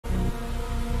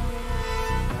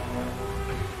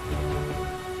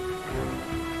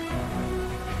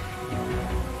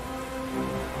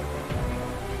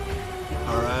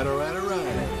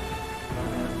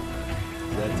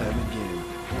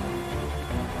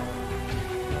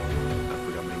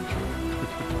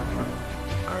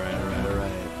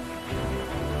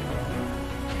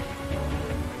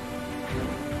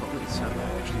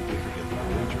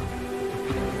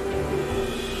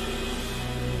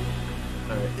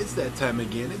It's that time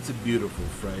again. It's a beautiful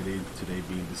Friday, today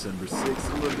being December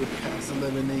 6th, a little bit past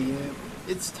 11 a.m.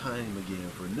 It's time again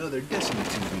for another Destiny 2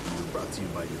 video brought to you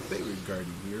by your favorite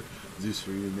guardian here, Zeus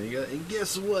for Omega. And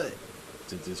guess what?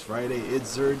 Since it's Friday,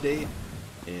 it's XUR Day,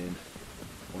 and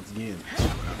once again, we're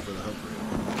out for the hump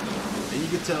rig. And you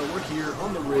can tell we're here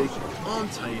on the rig, on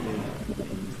Titan, and you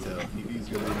can tell he's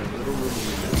going to be in a little room.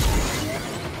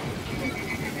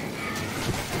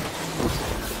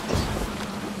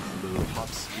 Hop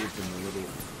skip and a little.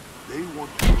 They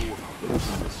want to know about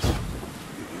this.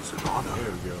 It is an honor.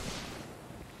 There we go.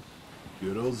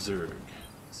 Good old Zerg.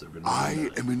 I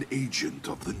am an agent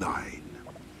of the Nine.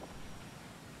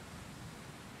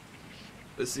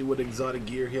 Let's see what exotic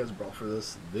gear he has brought for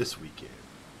us this weekend.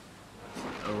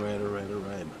 Alright.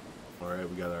 Alright,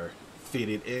 we got our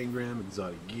faded engram,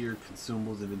 exotic gear,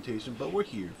 consumables, invitation, but we're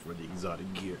here for the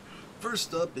exotic gear.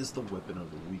 First up is the weapon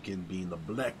of the weekend, being the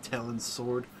Black Talon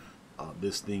sword.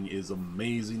 This thing is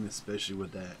amazing, especially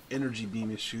with that energy beam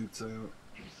it shoots out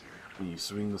when you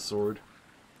swing the sword.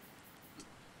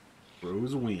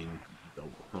 Rose wing,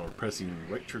 or pressing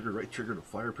right trigger to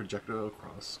fire projectile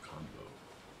across combo.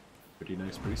 Pretty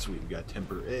nice, pretty sweet. We got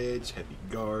temper edge, heavy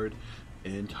guard,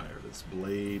 and tireless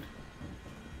blade.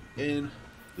 And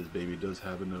this baby does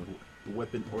have a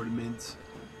weapon ornament,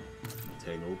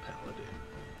 Tangled Paladin.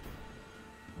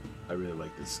 I really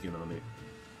like this skin on it.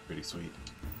 Pretty sweet.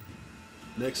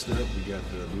 Next up, we got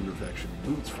the Lunar Faction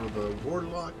boots for the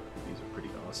Warlock. These are pretty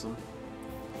awesome.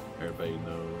 Everybody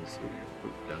knows.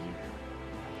 Down here.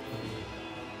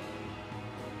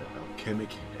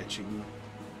 Alchemic etching.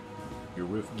 Your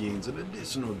whiff gains an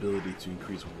additional ability to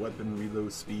increase weapon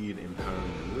reload speed.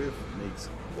 Empowering your whiff makes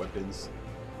weapons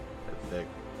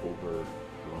effect over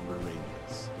longer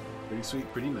ranges. Pretty sweet,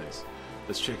 pretty nice.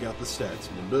 Let's check out the stats.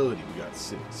 Mobility, we got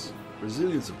 6.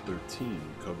 Resilience of 13,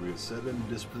 recovery of 7,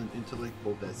 discipline, intellect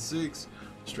both at 6,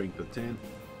 strength of 10,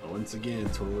 once again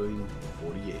totaling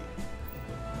 48.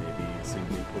 Maybe the same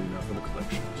thing pulling out from the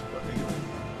collections, but anyway.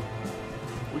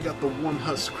 We got the Warm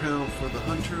Husk crown for the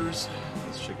hunters.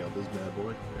 Let's check out this bad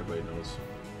boy. Everybody knows,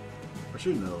 or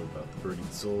should know, about the Burning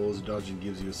Souls. Dodging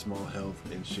gives you a small health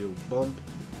and shield bump.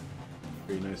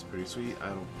 Very nice, pretty sweet. I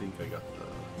don't think I got the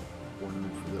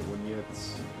ornament for that one yet.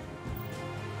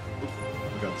 We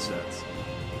got the stats.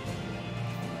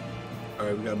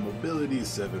 Alright, we got mobility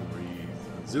 7,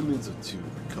 resilience of 2,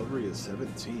 recovery of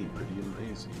 17, pretty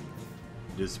amazing.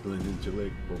 Discipline,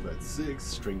 intellect both at 6,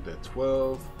 strength at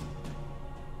 12.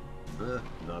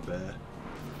 Not bad.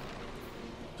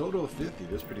 Total of 50,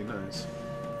 that's pretty nice.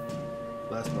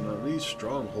 Last but not least,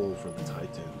 stronghold for the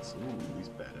Titans. Ooh, these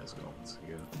badass gauntlets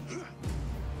again.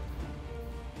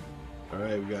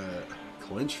 Alright, we got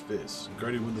Clenched Fist.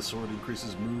 Guarding with the sword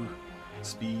increases move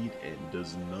speed and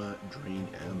does not drain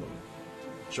ammo.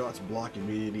 Shots block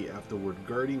immediately afterward.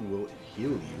 Guarding will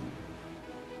heal you.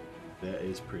 That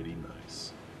is pretty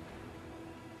nice.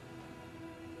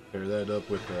 Pair that up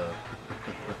with the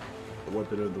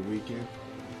weapon of the weekend.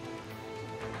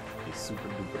 It's super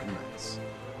duper nice.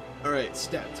 Alright,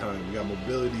 stat time. We got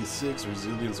mobility 6,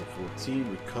 resilience of 14,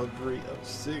 recovery of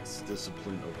 6,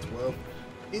 discipline of 12,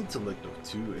 intellect of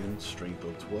 2, and strength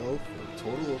of 12 for a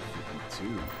total of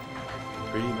 52.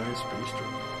 Pretty nice, pretty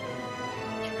strong.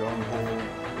 Stronghold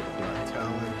with Black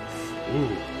Talon.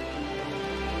 Ooh.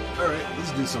 Alright,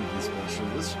 let's do something special.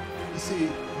 Let's see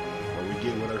what we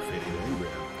get with our faded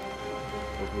engram.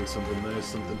 Hopefully something nice,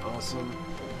 something awesome.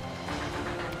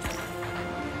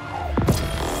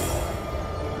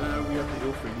 We got the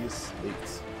Ilfridius 8.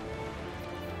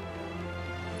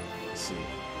 Let's see.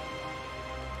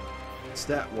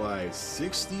 Stat wise,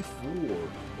 64.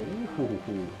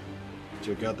 Ooh.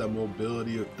 Check out that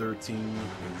mobility of 13,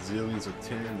 resilience of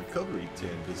 10, recovery 10,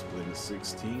 discipline of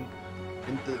 16,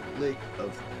 intellect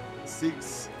of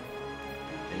 6,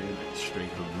 and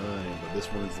strength of 9. But this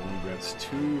one is only grabs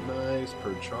 2 knives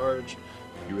per charge.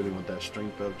 You really want that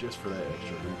strength up just for that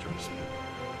extra recharge speed.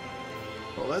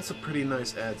 Well, that's a pretty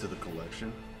nice add to the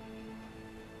collection.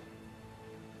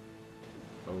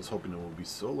 I was hoping it would be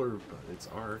solar, but it's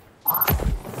arc.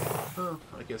 Well,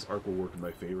 I guess arc will work in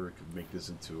my favor. It could make this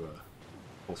into a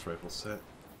pulse rifle set.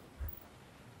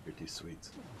 Pretty sweet.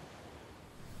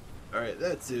 Alright,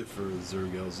 that's it for XUR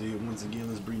LZ. Once again,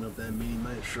 let's bring up that mini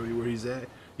map, show you where he's at.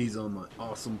 He's on my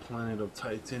awesome planet of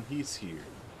Titan. He's here.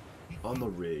 On the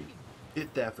rig.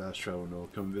 Hit that fast travel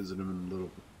node. Come visit him in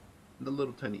the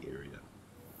little tiny area.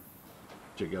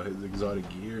 Check out his exotic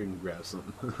gear and grab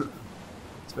something.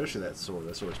 Especially that sword.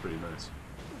 That sword's pretty nice.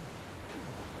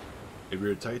 If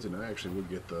you're a Titan, I actually would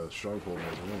get the stronghold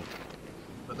as well.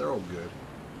 But they're all good.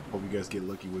 Hope you guys get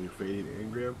lucky with your faded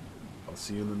engram. I'll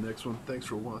see you in the next one. Thanks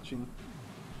for watching.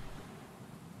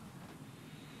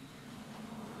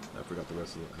 I forgot the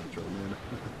rest of the outro, man.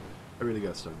 I really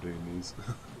gotta start doing these.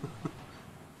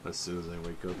 As soon as I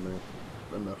wake up, man.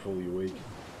 I'm not fully awake.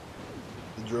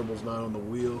 The gerbil's not on the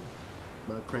wheel.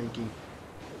 Not cranky.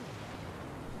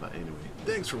 But anyway,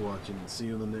 thanks for watching, and see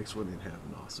you in the next one, and have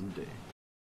an awesome day.